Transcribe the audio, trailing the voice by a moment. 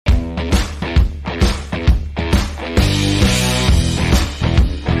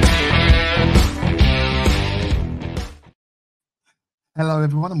Hello,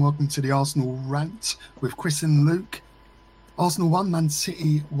 everyone, and welcome to the Arsenal rant with Chris and Luke. Arsenal won, Man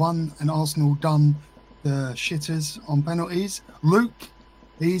City won, and Arsenal done the shitters on penalties. Luke,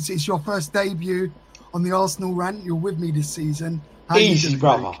 it's your first debut on the Arsenal rant. You're with me this season. How Easy, you doing,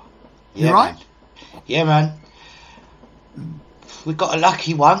 brother. Luke? Yeah, You right? man. Yeah, man. We got a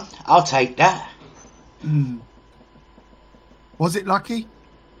lucky one. I'll take that. Was it lucky?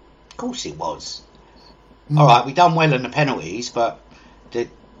 Of course it was. All right, we done well in the penalties, but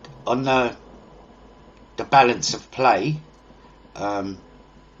on the balance of play,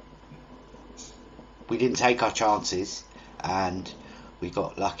 we didn't take our chances, and we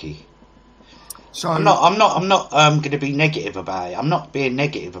got lucky. So I'm not going to be negative about it. I'm not being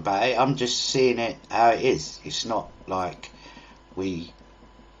negative about it. I'm just seeing it how it is. It's not like we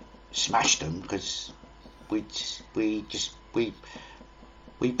smashed them, because we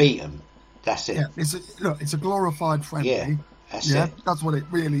beat them. That's it. yeah, it's a glorified friendly. Yeah, that's it. That's what it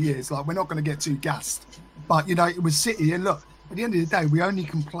really is. Like, we're not going to get too gassed, but it was City, and look, at the end of the day, we only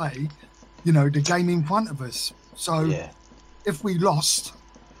can play, the game in front of us. So Yeah, if we lost,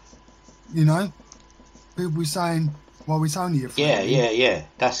 people be saying, well, it's only a friendly. yeah.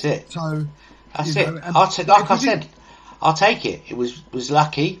 That's it. So That's you it. know, and Like I if we did, said, I'll take it. It was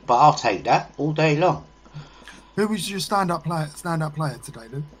lucky, but I'll take that all day long. who was your stand-up player today,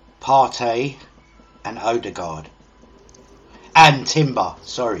 Luke? Partey and Odegaard and Timber.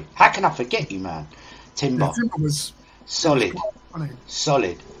 Sorry, how can I forget you, man? Yeah, Timber, Timber was solid, quite funny.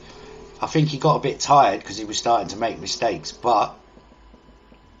 solid. I think he got a bit tired because he was starting to make mistakes, but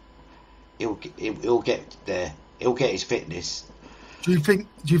he'll get there. He'll get his fitness. Do you think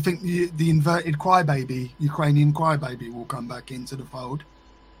the inverted crybaby, Ukrainian crybaby, will come back into the fold?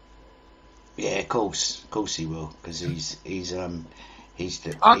 Yeah, of course he will, because he's Adama,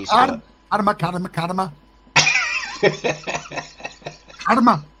 Adama.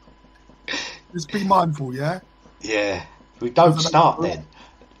 Adama. Just be mindful, yeah? yeah. We don't start then.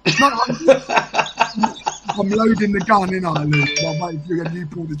 No, I'm loading the gun, innit, Luke? I'm waiting for you, and you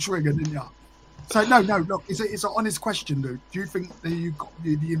pulled the trigger, didn't you? So, no, look, it's an honest question, Luke. Do you think that you got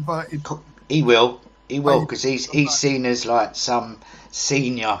the inverted... He will, Oh, because he's seen as like some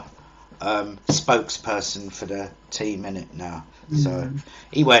senior spokesperson for the team in it now. So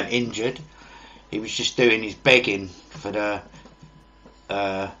he weren't injured. He was just doing his begging for the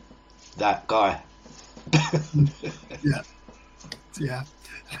that guy. Yeah.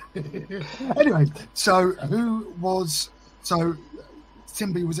 Anyway, so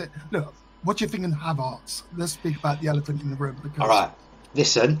Timby was it? Look, what do you think of Havertz? Let's speak about the elephant in the room. Because All right,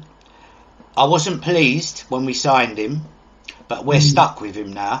 listen. I wasn't pleased when we signed him, but we're stuck with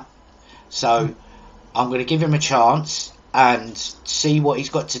him now. So I'm going to give him a chance and see what he's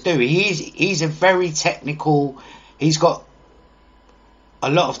got to do. He's a very technical. He's got a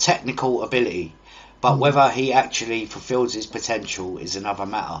lot of technical ability, but whether he actually fulfills his potential is another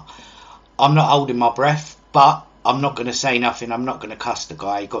matter. I'm not holding my breath, but I'm not going to say nothing. I'm not going to cuss the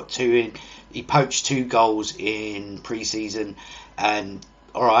guy. He poached 2 goals in pre-season, and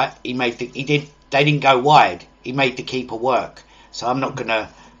all right, they didn't go wide. He made the keeper work, so I'm not going to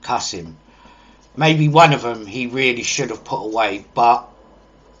cuss him. Maybe one of them he really should have put away, but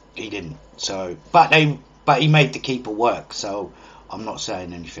he didn't. So, but he made the keeper work, so I'm not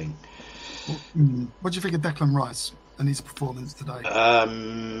saying anything. what do you think of Declan Rice and his performance today?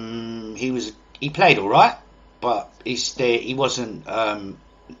 He played all right, but he wasn't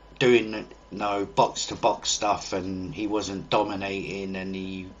doing no box to box stuff, and he wasn't dominating, and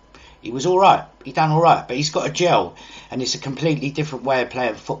he was all right. He done all right, but he's got a gel, and it's a completely different way of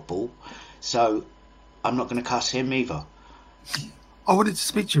playing football. So I'm not going to cuss him either. I wanted to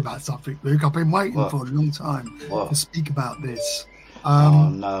speak to you about something, Luke. I've been waiting What? for a long time What? to speak about this. Oh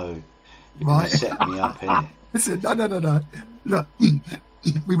no, you're going Right. to set me up, innit? Listen, no. Look,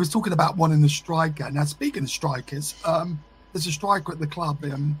 we was talking about one in the striker. Now, speaking of strikers, there's a striker at the club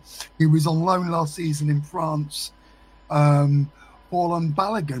who was on loan last season in France, Paul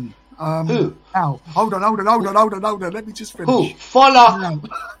Balogun. Who? Now, hold on. Let me just finish. Who? Follow. Now,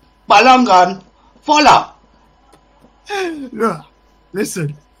 Balongan. Follow. look,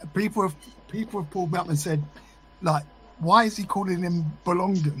 listen, people have pulled me up and said, like, why is he calling him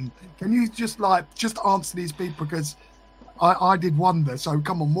Belongan? Can you just answer these people? Because I did wonder. So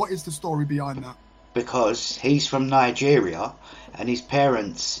come on, what is the story behind that? Because he's from Nigeria, and his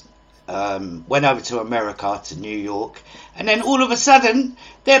parents went over to America, to New York, and then all of a sudden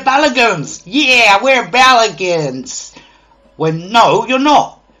they're Balagans. Yeah, we're Balagans. When no, you're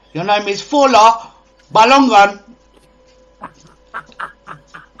not. Your name is Fola Balongan.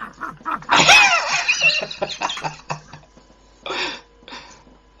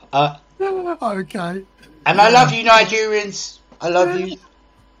 Okay. And I love you, Nigerians. I love you.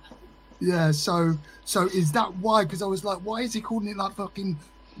 Yeah. So is that why? Because I was like, why is he calling it like fucking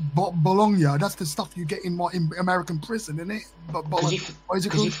Bologna? That's the stuff you get in American prison, isn't it? But Because what is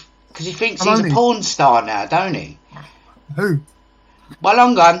it called? he thinks he's a Bologna. porn star now, don't he? Who?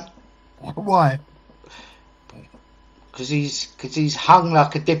 Balongan. Why? Because he's hung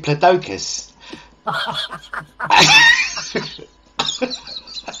like a diplodocus.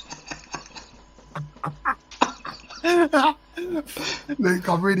 Luke,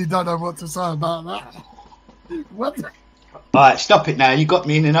 I really don't know what to say about that. What? Alright, stop it now. You got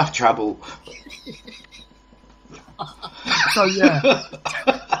me in enough trouble. So yeah,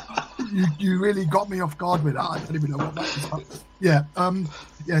 you really got me off guard with that. I don't even know what that is. But yeah,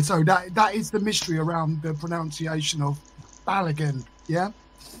 yeah. So that is the mystery around the pronunciation of Balogun. Yeah.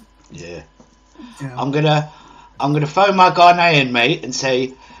 Yeah. Yeah. I'm gonna phone my Ghanaian mate and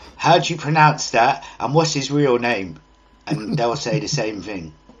say, how do you pronounce that? And what's his real name? And they'll say the same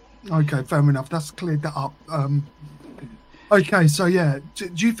thing. Okay, fair enough. That's cleared that up. Okay, so yeah, do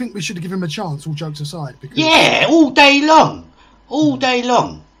you think we should give him a chance? All jokes aside, because Yeah, all day long, all day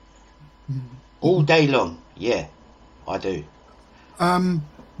long, all day long. Yeah, I do.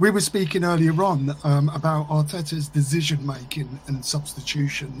 we were speaking earlier on about Arteta's decision making and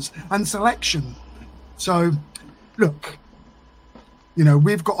substitutions and selection. So, look, you know,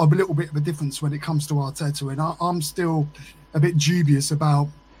 we've got a little bit of a difference when it comes to Arteta, and I'm still a bit dubious about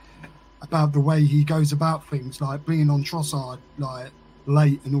the way he goes about things, like bringing on Trossard like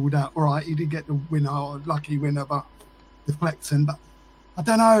late and all that. All right, he did get the winner, or lucky winner, but deflecting. But I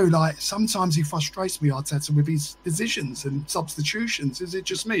don't know, like sometimes he frustrates me, Arteta, with his decisions and substitutions. Is it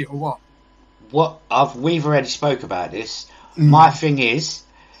just me or what? We've already spoke about this. My thing is,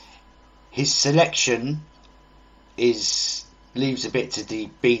 his selection leaves a bit to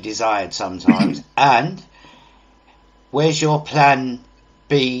be desired sometimes. And where's your plan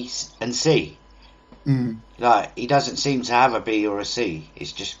B and C? Like, he doesn't seem to have a B or a C.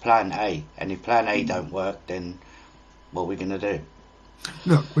 It's just plan A. And if plan A don't work, then what are we going to do?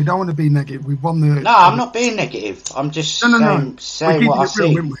 Look, we don't want to be negative. We've won the... No, I'm not being negative. I'm just saying what I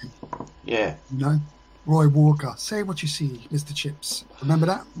see. Real, yeah. You know? Roy Walker, say what you see, Mr. Chips. Remember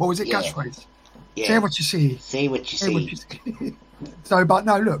that? What was it? Yeah. Catchphrase? Yeah. Say what you see. See what you Say what see. you see. So, but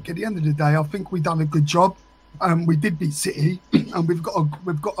no, look, at the end of the day, I think we've done a good job. We did beat City, and we've got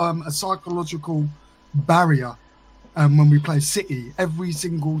a psychological barrier when we play City every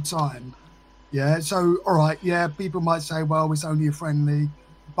single time. Yeah. So, all right. Yeah, people might say, well, it's only a friendly,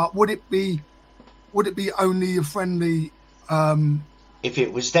 but would it be only a friendly if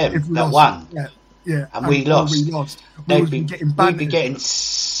it was them if we that lost? won? Yeah. Yeah. And we lost. We'd We'd be be getting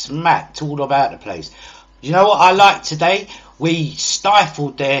smacked all about the place. You know what I like today? We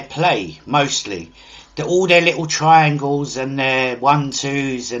stifled their play mostly. All their little triangles and their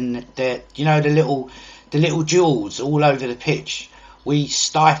 1-2s and their, you know, the little duels all over the pitch. We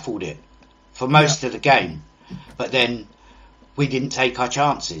stifled it for most of the game, but then we didn't take our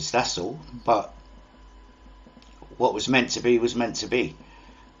chances. That's all. But what was meant to be was meant to be.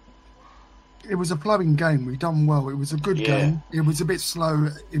 It was a flowing game. We done well. It was a good game. It was a bit slow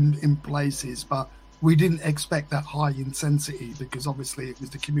in places, but we didn't expect that high intensity because obviously it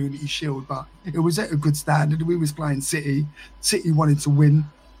was the Community Shield. But it was at a good standard. We was playing City. City wanted to win,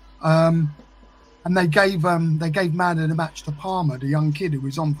 and they gave man of the match to Palmer, the young kid who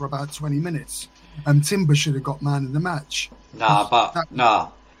was on for about 20 minutes. And Timber should have got man of the match. I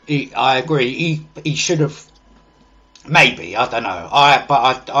agree. He should have. Maybe, I don't know.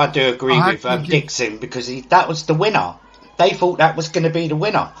 I do agree with Dixon because that was the winner. They thought that was going to be the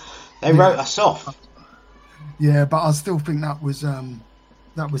winner. They wrote us off. Yeah, but I still think that was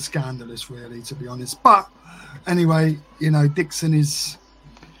scandalous, really, to be honest. But anyway, you know, Dixon he's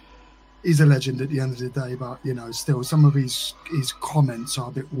a legend at the end of the day. But you know, still some of his comments are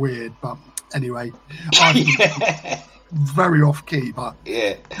a bit weird. But anyway, very off key. But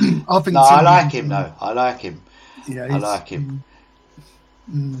yeah, I think. No, I like him though. I like him. Yeah, I like him.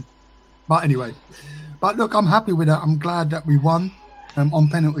 But anyway, but look, I'm happy with that. I'm glad that we won on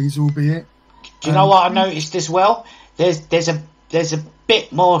penalties, albeit. Do you know what I noticed as well? There's a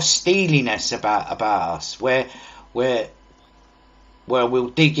bit more steeliness about us, where we'll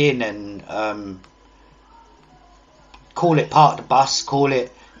dig in and call it part of the bus, call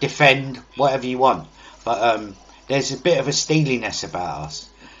it defend, whatever you want. But there's a bit of a steeliness about us,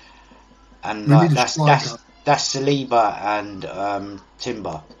 and like, that's Saliba and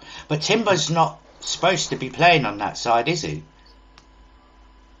Timber. But Timber's not supposed to be playing on that side, is he?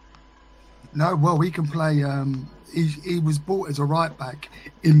 No, well, he can play. He was bought as a right back,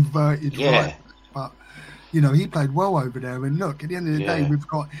 inverted Yeah, right back, but he played well over there. And look, at the end of the day, yeah, we've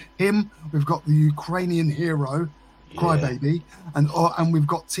got him, we've got the Ukrainian hero, yeah. Crybaby, and we've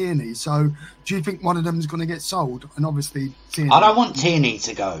got Tierney. So, do you think one of them is going to get sold? And obviously, I Tierney. don't want Tierney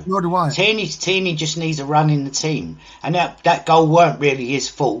to go. Nor do I. Tierney just needs a run in the team, and that goal weren't really his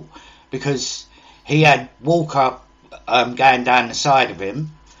fault because he had Walker going down the side of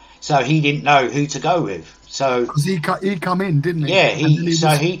him, so he didn't know who to go with. So Because he come in, didn't he? yeah, And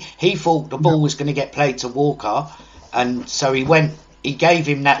then he thought the ball was going to get played to Walker, and so he gave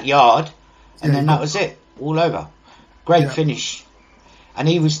him that yard, and Yeah, then that was it, all over. Great Yeah. finish, and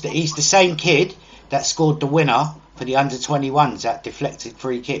he's the same kid that scored the winner for the under-21s, that deflected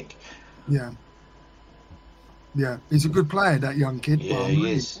free kick. Yeah. Yeah. He's a good player, that young kid. Yeah, but he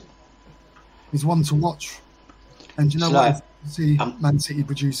is. He's one to watch. And you know It's what? like, See Man City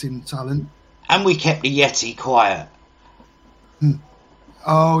producing talent. and we kept the Yeti quiet.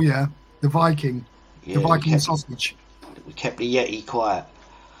 Oh yeah, the Viking, Yeah, the Viking sausage. we kept the Yeti quiet.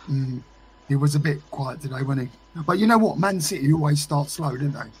 He was a bit quiet today, wasn't he? But you know what? Man City always start slow,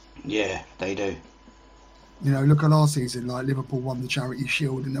 didn't they? Yeah, they do. Look at last season. Like Liverpool won the Charity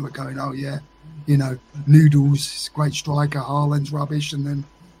Shield, and they were going, "Oh yeah, Noodles, great striker, Haaland's rubbish," and then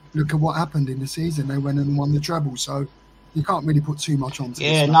look at what happened in the season. They went and won the treble. So you can't really put too much onto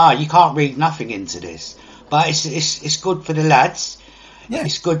Yeah, this. no, you can't read nothing into this. But it's good for the lads. Yeah.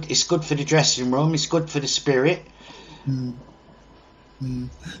 It's good for the dressing room. It's good for the spirit.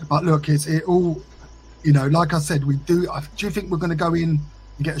 But look, it all, like I said, we do. Do you think we're going to go in and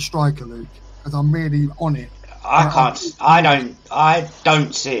get a striker, Luke? Because I'm really on it. I can't. I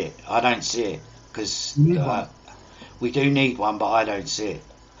don't see it. I don't see it because You need one. we do need one, but I don't see it.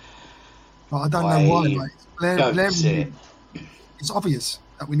 But I don't know why. I Like, don't see it. It's obvious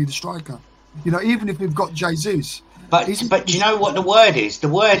that we need a striker. Even if we've got Jesus. But do you know what the word is? The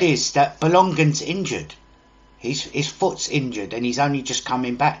word is that Belongin's injured. His foot's injured and he's only just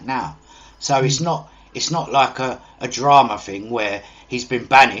coming back now. So it's not like a drama thing where he's been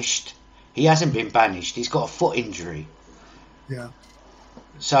banished. He hasn't been banished. He's got a foot injury. Yeah.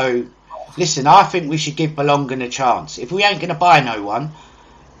 So listen, I think we should give Belongin a chance. If we ain't going to buy no one,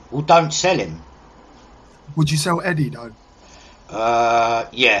 well, don't sell him. Would you sell Eddie though?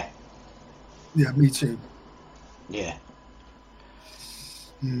 Yeah. Yeah, me too. Yeah.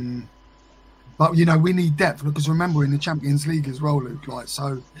 But we need depth because remember in the Champions League as well, Luke. Like,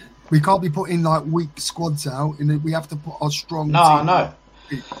 so we can't be putting like weak squads out, and we have to put our strong. No, team. no.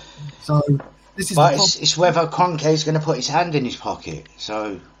 So this is. But it's whether Conte's going to put his hand in his pocket.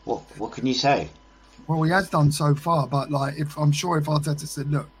 So what can you say? Well, he has done so far, but like, if Arteta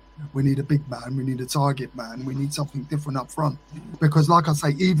said, look, we need a big man, we need a target man, we need something different up front, because like I say,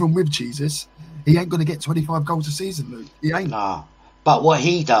 even with Jesus, he ain't going to get 25 goals a season, Luke. He ain't. Nah. But what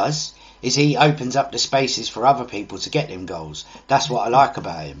he does is he opens up the spaces for other people to get them goals. That's what I like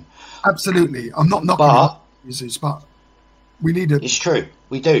about him. Absolutely, I'm not knocking Jesus, but we need a. It's true.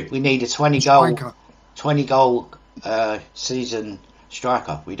 We do. We need a 20 goal season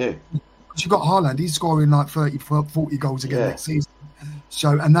striker. We do. Because you've got Haaland, he's scoring like 30, 40 goals again next season.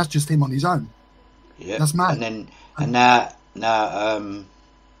 So, and that's just him on his own. Yeah, that's mad. And now,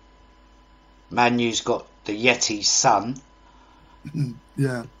 Manu's got the Yeti's son.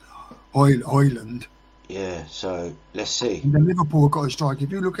 Yeah, Hoyland. Yeah, so let's see. And then Liverpool have got a striker.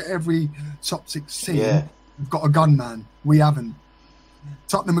 If you look at every top 6 team, we've got a gunman. We haven't.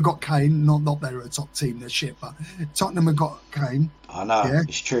 Tottenham have got Kane. Not they're a top team. They're shit, but Tottenham have got Kane. I know. Yeah.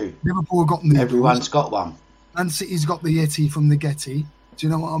 It's true. Liverpool have got Noodles. Everyone's got one. Man City's got the Yeti from the Getty. Do you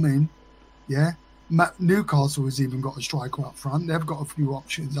know what I mean? Yeah. Newcastle has even got a striker up front. They've got a few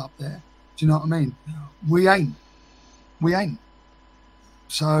options up there. Do you know what I mean? We ain't.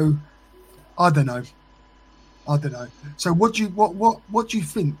 So, I don't know. So, what do you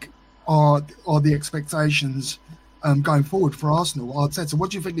think are the expectations going forward for Arsenal? Arteta, what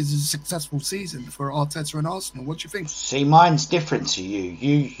do you think is a successful season for Arteta and Arsenal? What do you think? See, mine's different to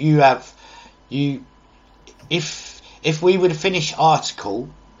you. If we were to finish article,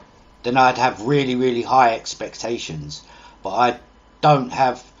 then I'd have really, really high expectations. But I don't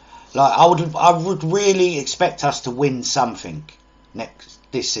have. Like, I would really expect us to win something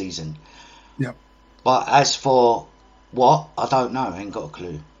this season. Yeah. But as for what, I don't know. I ain't got a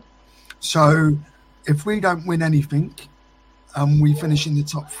clue. So, if we don't win anything, and we finish in the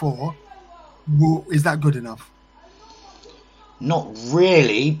top 4, is that good enough? Not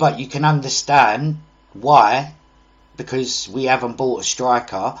really, but you can understand why. Because we haven't bought a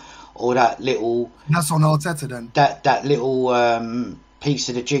striker or that little. That's on Arteta then. That little piece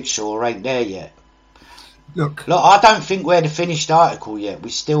of the jigsaw ain't there yet. Look, I don't think we're the finished article yet. We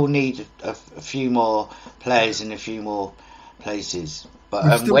still need a few more players in a few more places.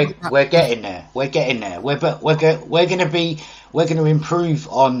 But we're getting there. We're getting there. We're going to improve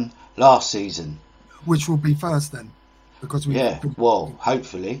on last season, which will be first then, because well,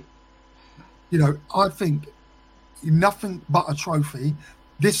 hopefully. You know, I think nothing but a trophy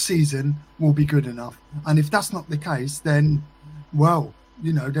this season will be good enough. And if that's not the case, then, well,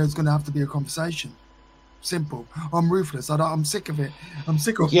 you know, there's going to have to be a conversation. Simple. I'm ruthless. I'm sick of it. I'm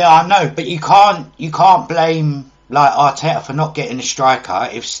sick of. Yeah, I know, but you can't blame like Arteta for not getting a striker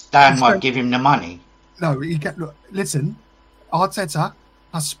if Stan won't give him the money. No, look. Listen, Arteta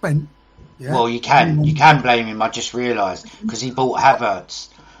has spent. Yeah, well, you can blame him. I just realised because he bought Havertz.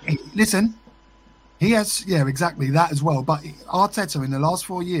 Listen, he has. Yeah, exactly that as well. But Arteta in the last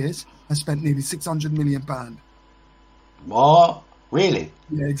 4 years has spent nearly £600 million. What? Really?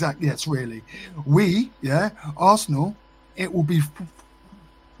 Yeah, exactly. Yes, really. Arsenal, it will be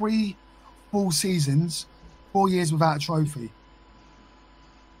 3 full seasons, 4 years without a trophy.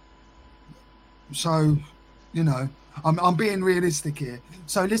 So, you know, I'm being realistic here.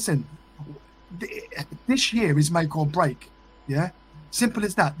 So listen, this year is make or break. Yeah, simple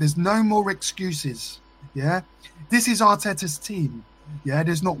as that. There's no more excuses. Yeah, this is Arteta's team. Yeah,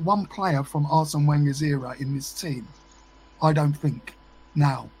 there's not one player from Arsene Wenger's era in this team. I don't think.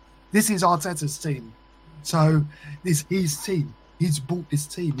 Now, this is Arteta's team. So, this his team. He's bought this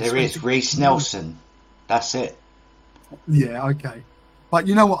team. There is Reece Nelson. That's it. Yeah, okay. But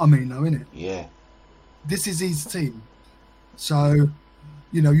you know what I mean, though, innit? Yeah. This is his team. So,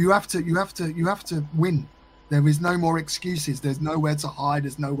 you know, you have to win. There is no more excuses. There's nowhere to hide.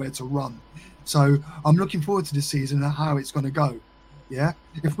 There's nowhere to run. So, I'm looking forward to the season and how it's going to go. Yeah?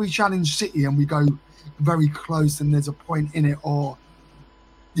 If we challenge City and we go very close and there's a point in it, or,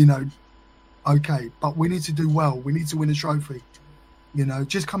 you know, okay, but we need to do well. We need to win a trophy. You know,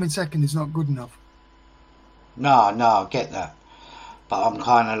 just coming second is not good enough. No, I get that. But I'm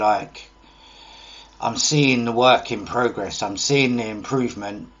kind of like, I'm seeing the work in progress. I'm seeing the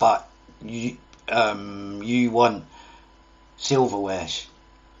improvement, but you want silverware.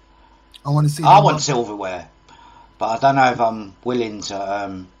 I want to see. I want silverware, but I don't know if I'm willing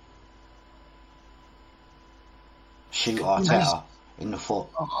to shoot Arteta in the foot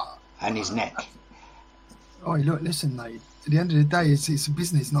and his neck. Oh, look, listen, mate. At the end of the day, it's a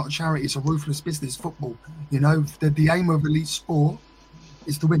business, not a charity. It's a ruthless business, football. You know, the aim of elite sport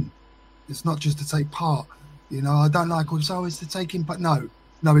is to win. It's not just to take part. You know, I don't like also it's to take in, but no,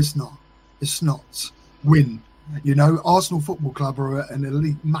 it's not. It's not. Win. You know, Arsenal Football Club are an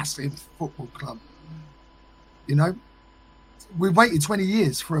elite, massive football club. You know, we've waited 20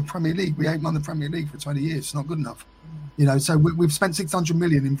 years for a Premier League. We ain't won the Premier League for 20 years. It's not good enough. You know, so we've spent 600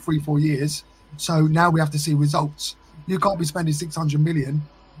 million in 3-4 years. So now we have to see results. You can't be spending 600 million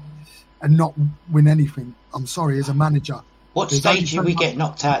and not win anything. I'm sorry, as a manager. What stage did we get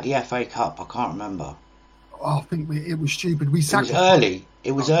knocked out of the FA Cup? I can't remember. Oh, I think it was stupid. It was early.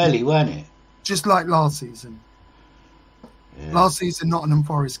 It was early, weren't it? Just like last season. Yeah. Last season, Nottingham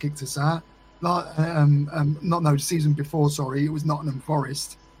Forest kicked us out. The season before, sorry, it was Nottingham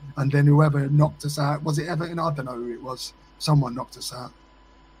Forest. And then whoever knocked us out, was it Everton? I don't know who it was. Someone knocked us out.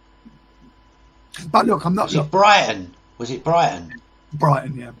 But look, I'm not... Was it Brighton?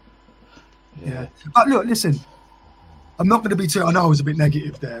 Brighton, yeah. But look, listen, I'm not going to be too... I know I was a bit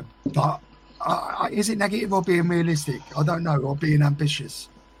negative there, but is it negative or being realistic? I don't know, or being ambitious.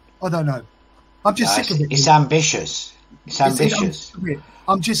 I don't know. I'm just sick of it. It's ambitious.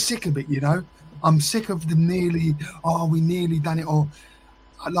 I'm just sick of it, you know. I'm sick of the we nearly done it, or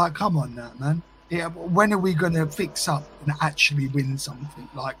like, come on now, man. Yeah, when are we going to fix up and actually win something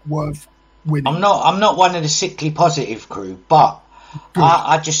like worth winning? I'm not one of the sickly positive crew, but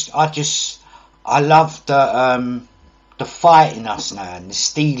I love the fight in us now and the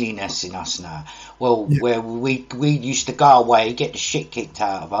steeliness in us now. Well, where we used to go away, get the shit kicked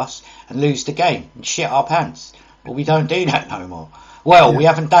out of us, and lose the game and shit our pants. But we don't do that no more. Well, we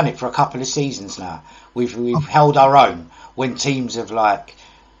haven't done it for a couple of seasons now. We've held our own when teams have like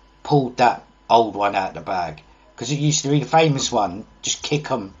pulled that old one out the bag, because it used to be the famous one. Just kick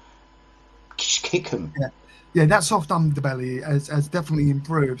them. Yeah, that soft underbelly has definitely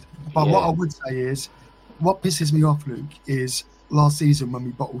improved. But what I would say is, what pisses me off, Luke, is last season when we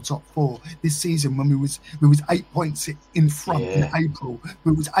bottled top 4. This season when we was 8 points in front in April.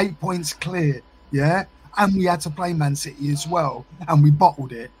 We was 8 points clear. Yeah. And we had to play Man City as well, and we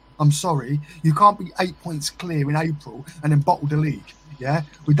bottled it. I'm sorry, you can't be 8 points clear in April and then bottle the league. Yeah,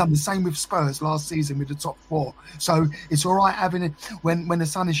 we've done the same with Spurs last season with the top 4. So it's all right having it when the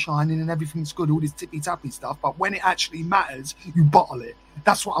sun is shining and everything's good, all this tippy tappy stuff. But when it actually matters, you bottle it.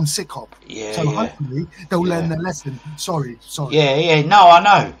 That's what I'm sick of. Yeah, so hopefully they'll learn their lesson. Sorry. Yeah. No, I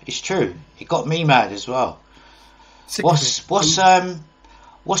know it's true. It got me mad as well. What's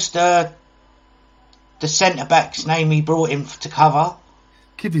the centre back's name he brought in to cover?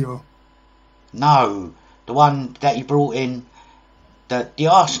 Kivior. No, the one that he brought in. The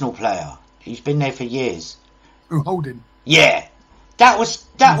Arsenal player, he's been there for years. Oh, Holding. Yeah, that was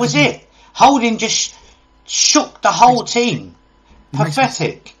it. Holding just shook the whole team.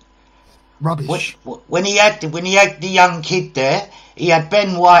 Pathetic. Rubbish. When he had the young kid there, he had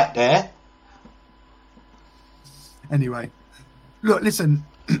Ben White there. Anyway, look, listen,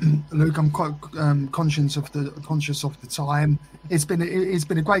 Luke. I'm quite conscious of the time. It's been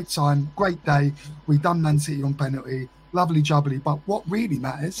a great time, great day. We've done Man City on penalty. Lovely jubbly, but what really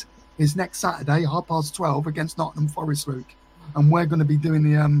matters is next Saturday, 12:30 against Nottingham Forest, Luke, and we're going to be doing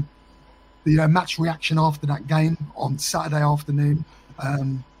the match reaction after that game on Saturday afternoon,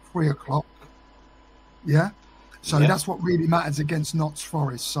 3:00. Yeah, so that's what really matters against Notts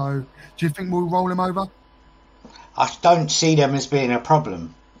Forest. So, do you think we'll roll them over? I don't see them as being a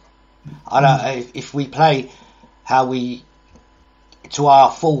problem. I don't. If we play to our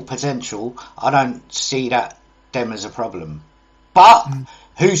full potential, I don't see them as a problem. But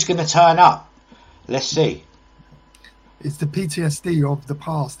who's going to turn up? Let's see. It's the PTSD of the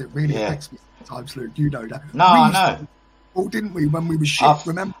past that really affects me sometimes, Luke. You know that. No, I know. Well, didn't we when we were shit?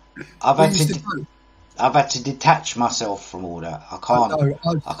 Remember? I've had to detach myself from all that. I can't.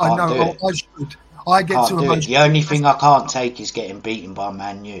 I know. I should. I get to emotion. The only thing I can't take is getting beaten by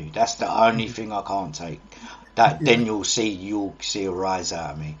Man U. That's the only thing I can't take. Then you'll see a rise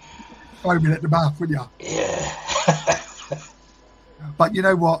out of me. Throw me at the bath, will you? Yeah. But you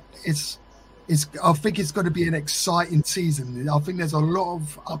know what? I think it's going to be an exciting season. I think there's a lot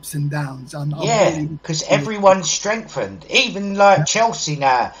of ups and downs. Because everyone's strengthened. Even Chelsea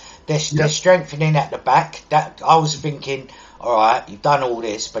now, they're strengthening at the back. That I was thinking, all right, you've done all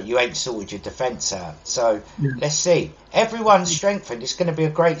this, but you ain't sorted your defence out. So let's see. Everyone's strengthened. It's going to be a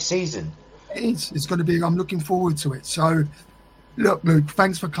great season. It's going to be. I'm looking forward to it. So, look, Luke,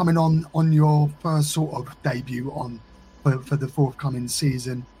 thanks for coming on your first sort of debut for the forthcoming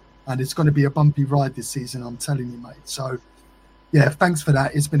season. And it's going to be a bumpy ride this season, I'm telling you, mate. So, yeah, thanks for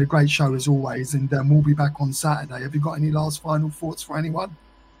that. It's been a great show as always. And we'll be back on Saturday. Have you got any last final thoughts for anyone?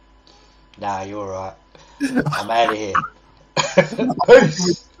 Nah, you're all right. I'm out of here.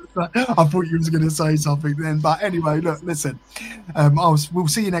 I thought you was going to say something then. But anyway, look, listen. We'll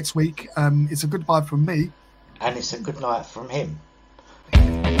see you next week. It's a goodbye from me. And it's a good night from him.